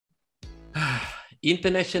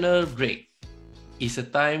International break is a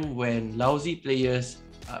time when lousy players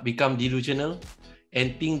become delusional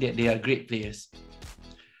and think that they are great players.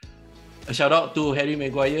 A shout out to Harry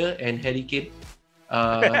Maguire and Harry Kane.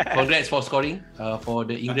 Congrats for scoring for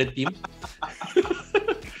the England team.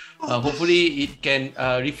 Hopefully it can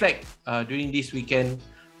reflect during this weekend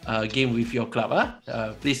game with your club.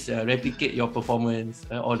 Please replicate your performance.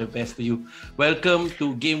 All the best to you. Welcome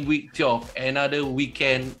to game week 12, another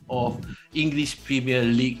weekend of English Premier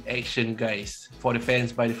League action, guys. For the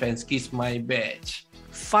fans, by the fans, kiss my badge.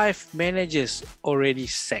 5 managers already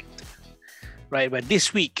sacked, right? But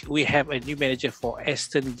this week we have a new manager for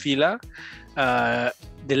Aston Villa.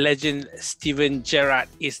 The legend Steven Gerrard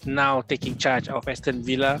is now taking charge of Aston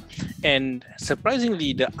Villa, and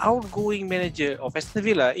surprisingly, the outgoing manager of Aston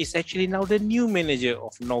Villa is actually now the new manager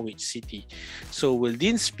of Norwich City. So will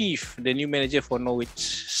Dean Spieth, the new manager for Norwich,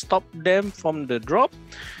 stop them from the drop?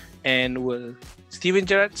 And will Steven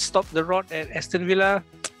Gerrard stop the rot at Aston Villa?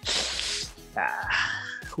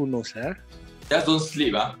 Who knows, huh? Just don't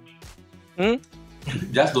sleep,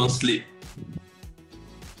 Just don't sleep.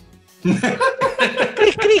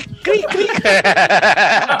 Click.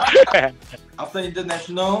 After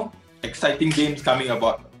international, exciting games coming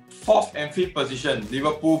about. 4th and 5th position,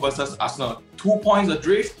 Liverpool versus Arsenal. 2 points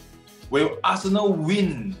adrift. Will Arsenal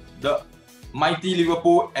win the mighty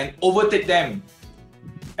Liverpool and overtake them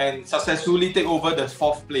and successfully take over the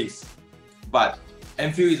 4th place? But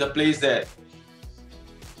Anfield is a place that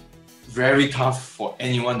very tough for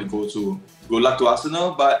anyone to go to. Good luck to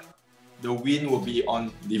Arsenal, but the win will be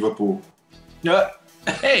on Liverpool. Yeah.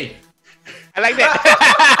 Hey, I like that.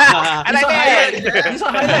 I like that. This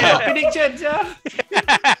one highlight your predictions,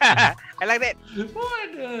 I like that. What?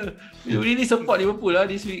 You really support Liverpool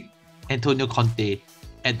this week. Antonio Conte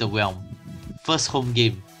at the whelm. First home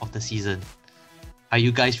game of the season. Are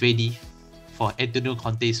you guys ready for Antonio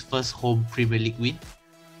Conte's first home Premier League win?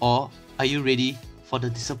 Or are you ready for the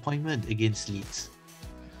disappointment against Leeds?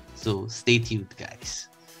 So stay tuned, guys.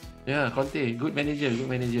 Yeah, Conte, good manager.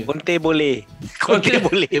 Conte boleh. Conte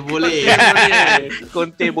boleh.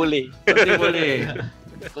 Conte boleh.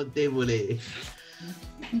 Conte boleh.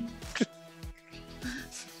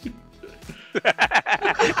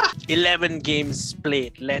 11 games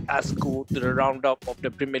played. Let us go to the roundup of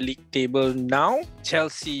the Premier League table now.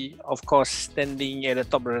 Chelsea, of course, standing at the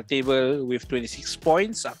top of the table with 26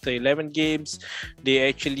 points after 11 games. They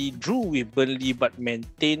actually drew with Burnley but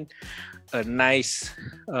maintained a nice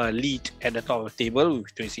lead at the top of the table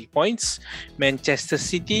with 26 points. Manchester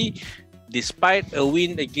City, despite a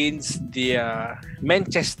win against their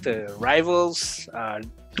Manchester rivals,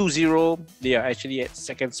 2-0, they are actually at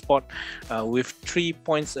second spot with 3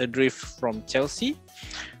 points adrift from Chelsea.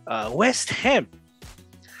 West Ham,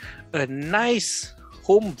 a nice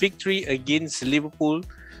home victory against Liverpool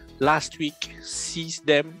last week sees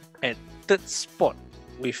them at third spot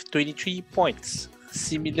with 23 points,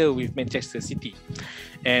 similar with Manchester City.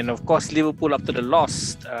 And of course, Liverpool, after the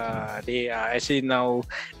loss, they are actually now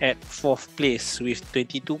at 4th place with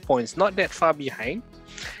 22 points, not that far behind.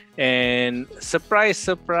 And surprise,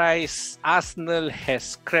 Arsenal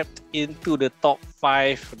has crept into the top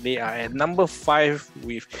 5. They are at number 5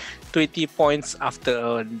 with 20 points after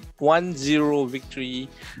a 1-0 victory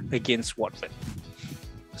against Watford.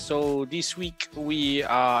 So this week we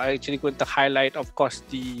are actually going to highlight, of course,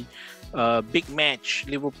 the big match,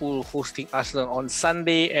 Liverpool hosting Arsenal on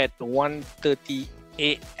Sunday at 1:30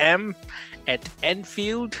 a.m. at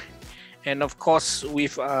Anfield. And of course,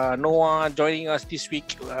 with Noah joining us this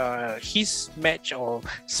week, his match or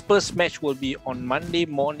Spurs match will be on Monday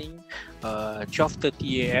morning,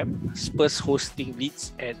 12:30 a.m. Spurs hosting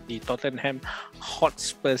Leeds at the Tottenham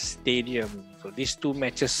Hotspur Stadium. So these 2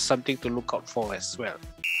 matches, something to look out for as well.